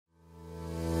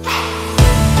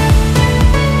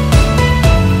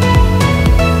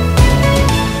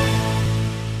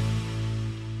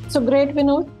great,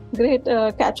 Vinod. Great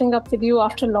catching up with you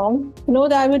after long.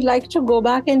 Vinod, I would like to go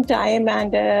back in time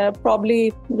and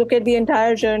probably look at the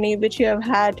entire journey which you have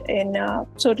had in,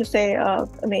 so to say,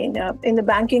 in the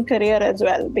banking career as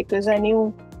well, because I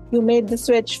knew you made the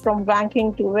switch from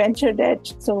banking to venture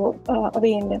debt. So,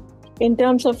 in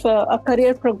terms of a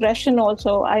career progression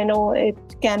also, I know it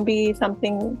can be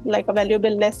something like a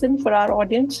valuable lesson for our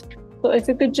audience. So if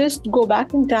you could just go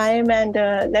back in time and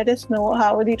let us know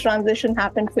how the transition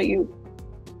happened for you.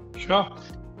 Sure.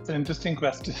 It's an interesting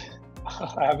question.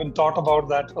 I haven't thought about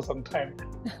that for some time.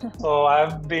 So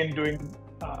I've been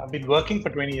working for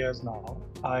 20 years now.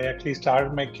 I actually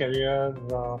started my career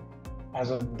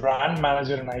as a brand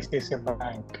manager in ICICI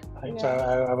Bank. Right? Yeah. So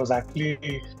I was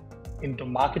actually into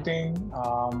marketing.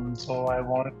 So I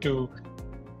wanted to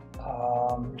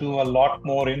do a lot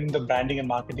more in the branding and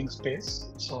marketing space.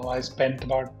 So I spent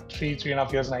about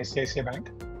 3.5 years in ICICI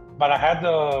Bank. But I had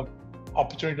the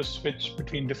opportunity to switch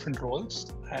between different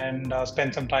roles and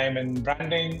spend some time in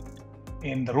branding,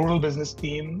 in the rural business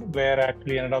team, where I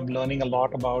actually ended up learning a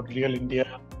lot about real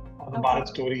India, the Bharat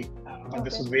story. But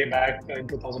this was way back in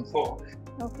 2004.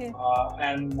 Okay.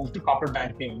 And moved to corporate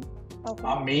banking,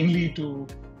 mainly to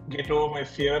get over my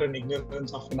fear and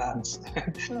ignorance of finance.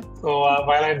 So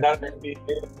while I done MBA,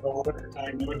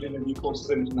 I never did any courses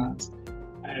in finance,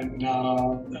 and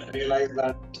I realized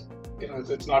that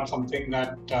it's not something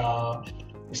that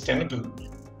is tenable.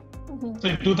 So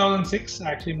in 2006,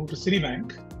 I actually moved to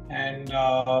Citibank, and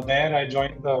there I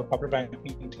joined the corporate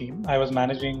banking team. I was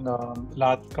managing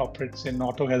large corporates in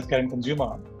auto, healthcare, and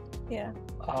consumer. Yeah.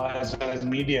 As well as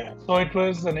media. So it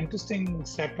was an interesting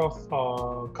set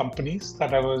of companies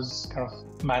that I was kind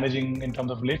of managing in terms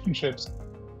of relationships.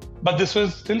 But this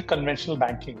was still conventional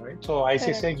banking, right? So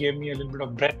ICICI gave me a little bit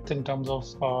of breadth in terms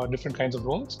of different kinds of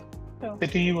roles. Sure.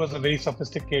 Citi was a very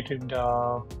sophisticated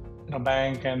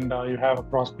bank, and you have a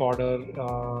cross-border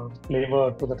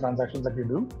flavor to the transactions that you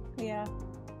do. Yeah.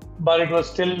 But it was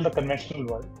still the conventional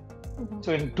world.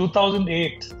 So in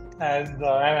 2008, and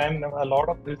a lot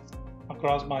of this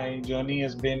across my journey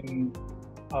has been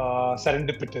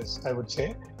serendipitous, I would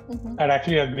say. I'd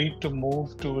actually agreed to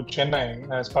move to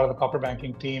Chennai as part of the corporate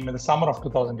banking team in the summer of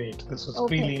 2008. This was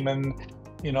pre-Lehman,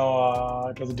 it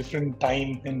was a different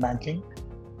time in banking.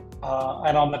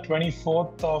 And on the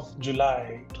 24th of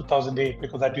July, 2008,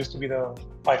 because that used to be the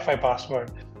Wi-Fi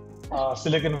password,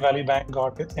 Silicon Valley Bank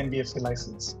got its NBFC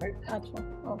license, right?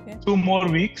 Okay. 2 more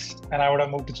weeks and I would have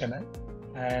moved to Chennai.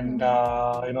 And,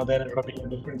 then it would have been a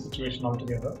different situation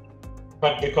altogether.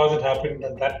 But because it happened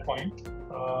at that point,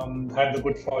 had the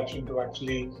good fortune to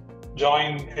actually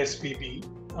join SPB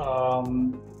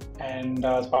and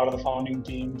as part of the founding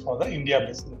team for the India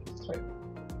business. Right?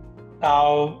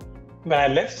 Now, when I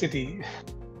left Citi,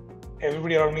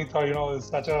 everybody around me thought, it's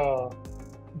such a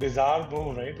bizarre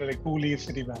move, right? Like, who leaves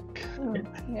Citibank?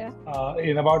 Yeah.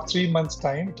 In about 3 months'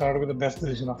 time, it turned out to be the best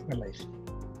decision of my life.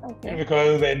 Okay.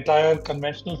 Because the entire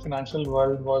conventional financial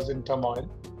world was in turmoil.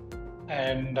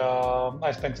 And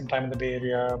I spent some time in the Bay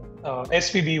Area.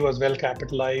 SVB was well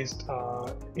capitalized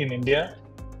in India.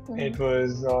 It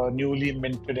was newly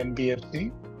minted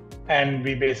NBFC. And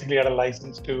we basically had a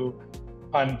license to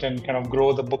hunt and kind of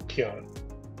grow the book here.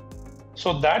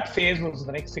 So that phase was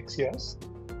the next 6 years.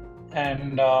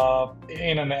 And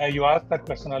you asked that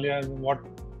question earlier, what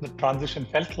the transition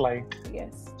felt like.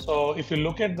 Yes. So if you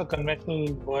look at the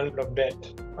conventional world of debt,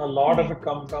 a lot of it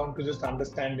comes down to just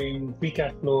understanding free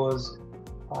cash flows,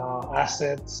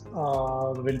 assets,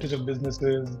 vintage of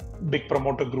businesses, big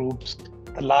promoter groups,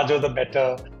 the larger the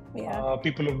better. Yeah.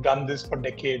 People who've done this for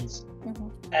decades.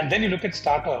 And then you look at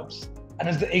startups and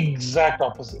it's the exact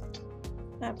opposite.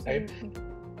 Absolutely. Right?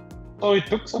 So it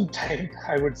took some time,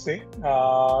 I would say.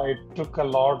 It took a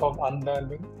lot of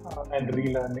unlearning and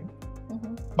relearning.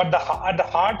 But at the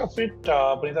heart of it,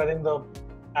 Punita, I think the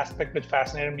aspect which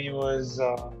fascinated me was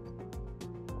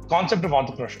concept of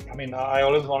entrepreneurship. I mean, I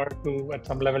always wanted to, at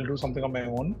some level, do something on my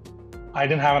own. I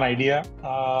didn't have an idea.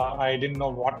 I didn't know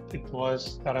what it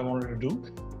was that I wanted to do.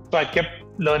 So I kept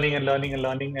learning. And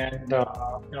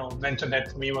venture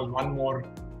debt for me was one more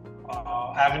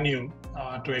avenue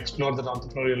to explore that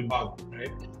entrepreneurial bug,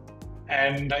 right?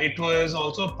 And it was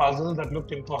also a puzzle that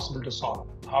looked impossible to solve.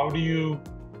 How do you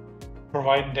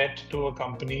provide debt to a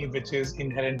company which is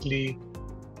inherently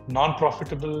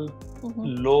non-profitable,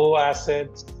 low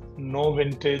assets, no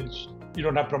vintage, you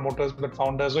don't have promoters but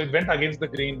founders. So it went against the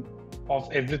grain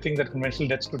of everything that conventional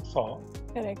debt stood for.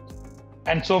 Correct.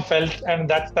 And so and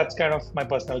that's kind of my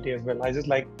personality as well. I just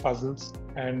like puzzles,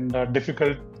 and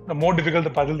the more difficult the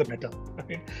puzzle, the better.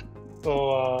 Right?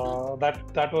 So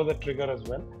that was a trigger as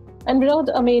well. And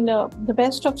Vinod, the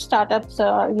best of startups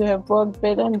you have worked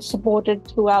with and supported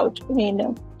throughout.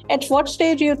 At what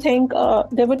stage do you think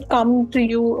they would come to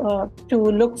you to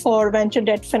look for venture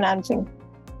debt financing?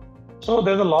 So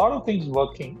there's a lot of things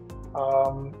working.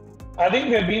 I think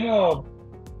there have been a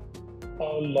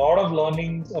lot of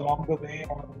learnings along the way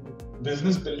on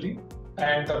business building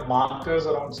and the markers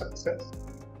around success.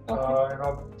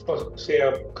 Okay. For say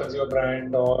a consumer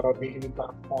brand or a B2B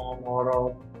platform or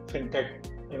a fintech,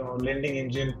 lending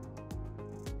engine,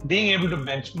 being able to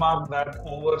benchmark that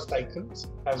over cycles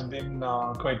has been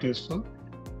quite useful.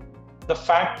 The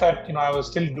fact that I was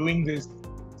still doing this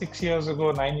 6 years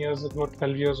ago, 9 years ago,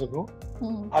 12 years ago,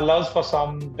 allows for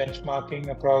some benchmarking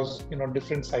across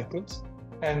different cycles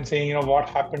and saying what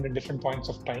happened at different points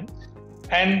of time,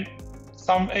 and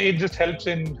it just helps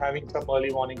in having some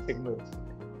early warning signals.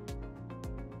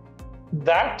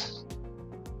 That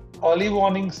early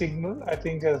warning signal, I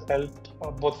think, has helped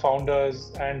both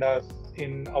founders and us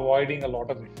in avoiding a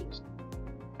lot of issues.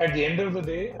 At the end of the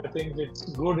day, I think it's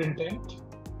good intent,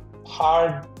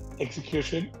 hard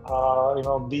execution,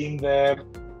 being there,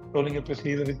 rolling up your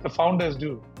sleeves, which the founders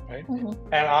do, right?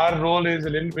 And our role is a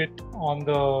little bit on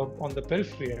the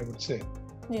periphery, I would say,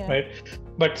 right?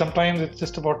 But sometimes it's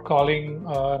just about calling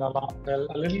an alarm bell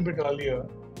a little bit earlier,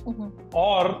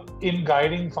 or in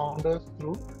guiding founders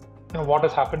through, what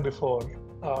has happened before,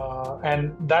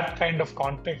 and that kind of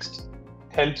context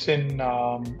helps in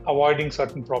avoiding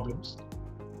certain problems.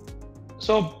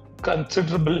 So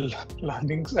considerable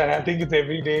learnings, and I think it's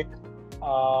every day,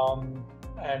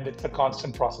 and it's a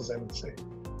constant process, I would say.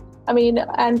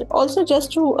 And also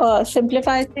just to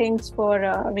simplify things for,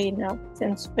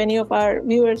 since many of our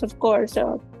viewers, of course,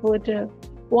 would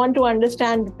want to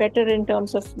understand better in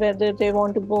terms of whether they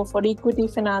want to go for equity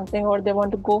financing or they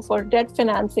want to go for debt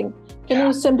financing. Can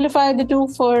you simplify the two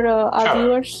for our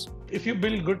viewers? If you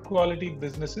build good quality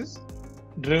businesses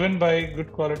driven by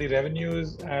good quality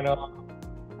revenues and a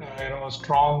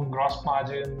strong gross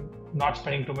margin, not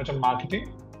spending too much on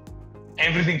marketing,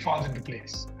 everything falls into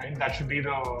place, right? That should be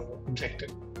the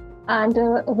objective. And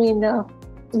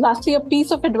lastly, a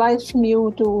piece of advice from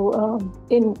you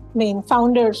to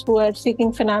founders who are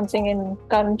seeking financing in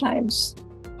current times.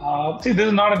 See, this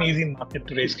is not an easy market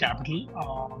to raise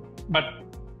capital, but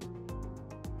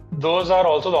those are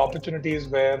also the opportunities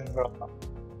where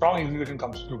strong execution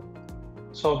comes through.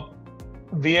 So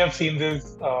we have seen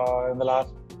this in the last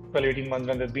 12, 18 months,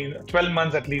 when there's been 12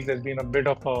 months at least, there's been a bit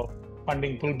of a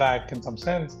funding pullback in some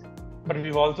sense. But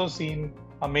we've also seen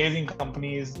amazing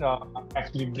companies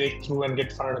actually break through and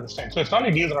get funded at this time. So it's not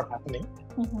like deals are not happening.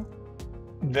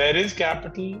 There is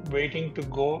capital waiting to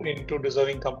go into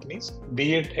deserving companies,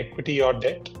 be it equity or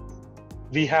debt.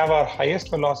 We have our highest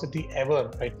velocity ever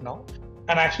right now.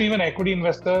 And actually even equity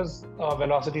investors'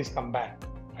 velocities come back,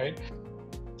 right?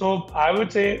 So I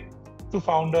would say to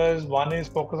founders, one is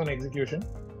focus on execution.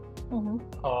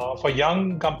 For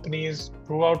young companies,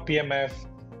 prove out PMF,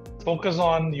 focus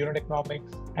on unit economics,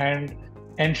 and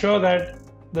ensure that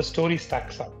the story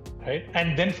stacks up, right?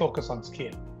 And then focus on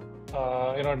scale,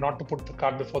 not to put the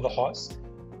cart before the horse.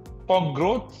 For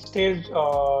growth stage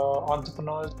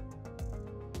entrepreneurs,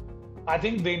 I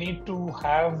think they need to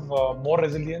have more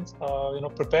resilience,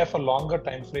 prepare for longer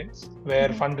time frames where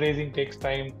fundraising takes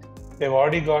time. They've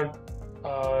already got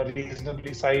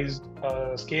reasonably sized,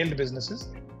 scaled businesses.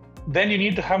 Then you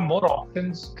need to have more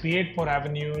options, create more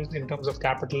avenues in terms of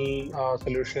capital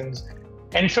solutions,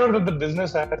 ensure that the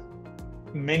business has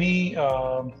many,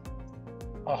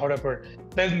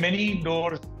 there's many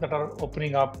doors that are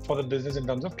opening up for the business in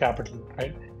terms of capital,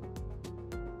 right?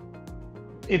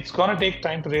 It's going to take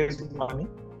time to raise money.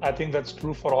 I think that's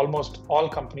true for almost all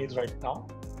companies right now.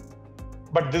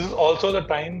 But this is also the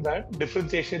time that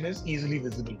differentiation is easily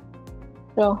visible.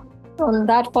 So, on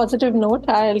that positive note,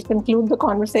 I'll conclude the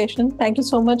conversation. Thank you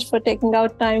so much for taking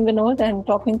out time, Vinod, and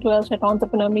talking to us at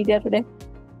Entrepreneur Media today.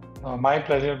 My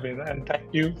pleasure, Veda, and thank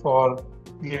you for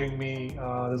giving me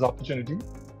this opportunity,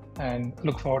 and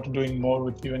look forward to doing more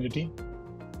with you and your team.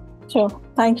 Sure.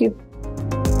 Thank you.